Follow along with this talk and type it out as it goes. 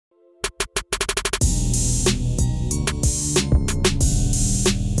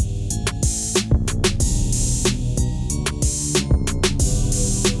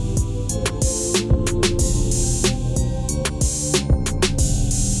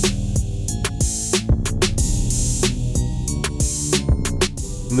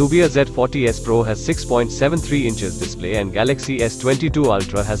Nubia Z40s Pro has 6.73 inches display and Galaxy S22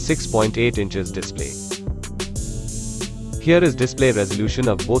 Ultra has 6.8 inches display. Here is display resolution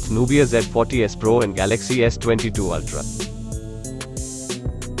of both Nubia Z40s Pro and Galaxy S22 Ultra.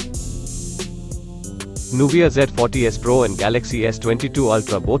 Nubia Z40s Pro and Galaxy S22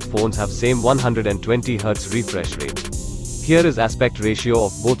 Ultra both phones have same 120Hz refresh rate. Here is aspect ratio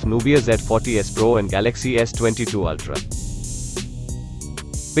of both Nubia Z40s Pro and Galaxy S22 Ultra.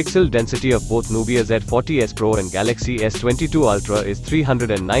 Pixel density of both Nubia Z40s Pro and Galaxy S22 Ultra is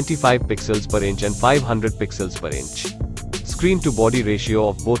 395 pixels per inch and 500 pixels per inch. Screen to body ratio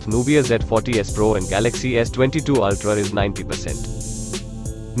of both Nubia Z40s Pro and Galaxy S22 Ultra is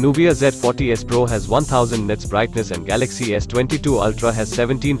 90%. Nubia Z40s Pro has 1000 nits brightness and Galaxy S22 Ultra has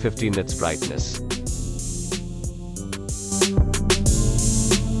 1750 nits brightness.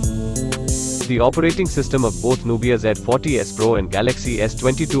 The operating system of both Nubia Z40s Pro and Galaxy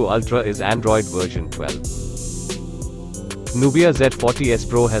S22 Ultra is Android version 12. Nubia Z40s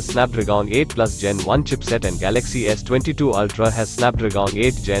Pro has Snapdragon 8 Plus Gen 1 chipset and Galaxy S22 Ultra has Snapdragon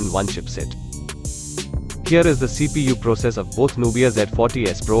 8 Gen 1 chipset. Here is the CPU process of both Nubia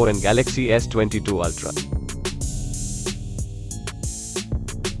Z40s Pro and Galaxy S22 Ultra.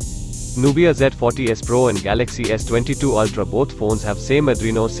 Nubia Z40s Pro and Galaxy S22 Ultra both phones have same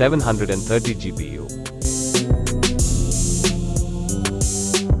Adreno 730 GPU.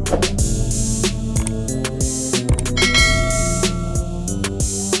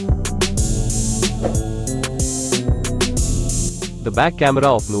 The back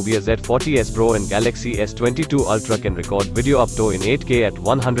camera of Nubia Z40s Pro and Galaxy S22 Ultra can record video up to in 8K at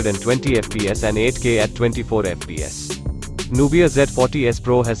 120 fps and 8K at 24 fps. Nubia Z40s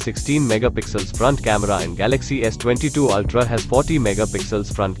Pro has 16 megapixels front camera and Galaxy S22 Ultra has 40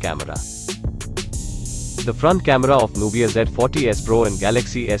 megapixels front camera. The front camera of Nubia Z40s Pro and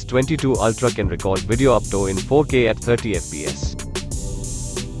Galaxy S22 Ultra can record video up to in 4K at 30 fps.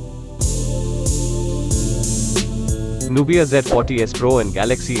 Nubia Z40s Pro and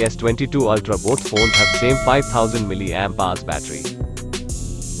Galaxy S22 Ultra both phones have same 5000 mAh battery.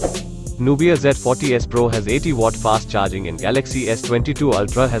 Nubia Z40s Pro has 80 watt fast charging and Galaxy S22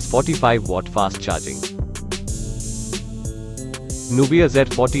 Ultra has 45 watt fast charging. Nubia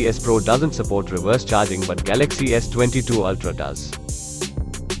Z40s Pro doesn't support reverse charging but Galaxy S22 Ultra does.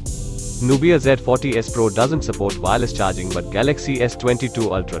 Nubia Z40s Pro doesn't support wireless charging but Galaxy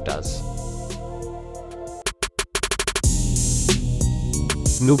S22 Ultra does.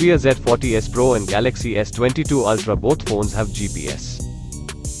 Nubia Z40s Pro and Galaxy S22 Ultra both phones have GPS.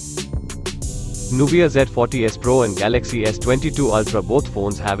 Nubia Z40s Pro and Galaxy S22 Ultra both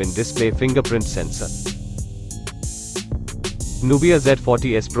phones have in-display fingerprint sensor. Nubia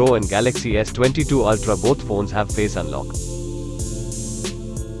Z40s Pro and Galaxy S22 Ultra both phones have face unlock.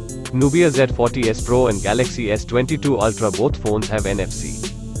 Nubia Z40s Pro and Galaxy S22 Ultra both phones have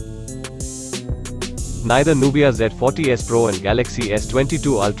NFC. Neither Nubia Z40s Pro and Galaxy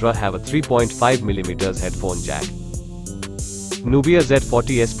S22 Ultra have a 3.5mm headphone jack. Nubia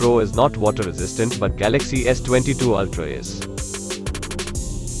Z40s Pro is not water resistant but Galaxy S22 Ultra is.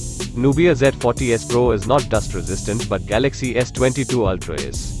 Nubia Z40s Pro is not dust resistant but Galaxy S22 Ultra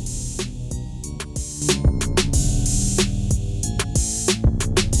is.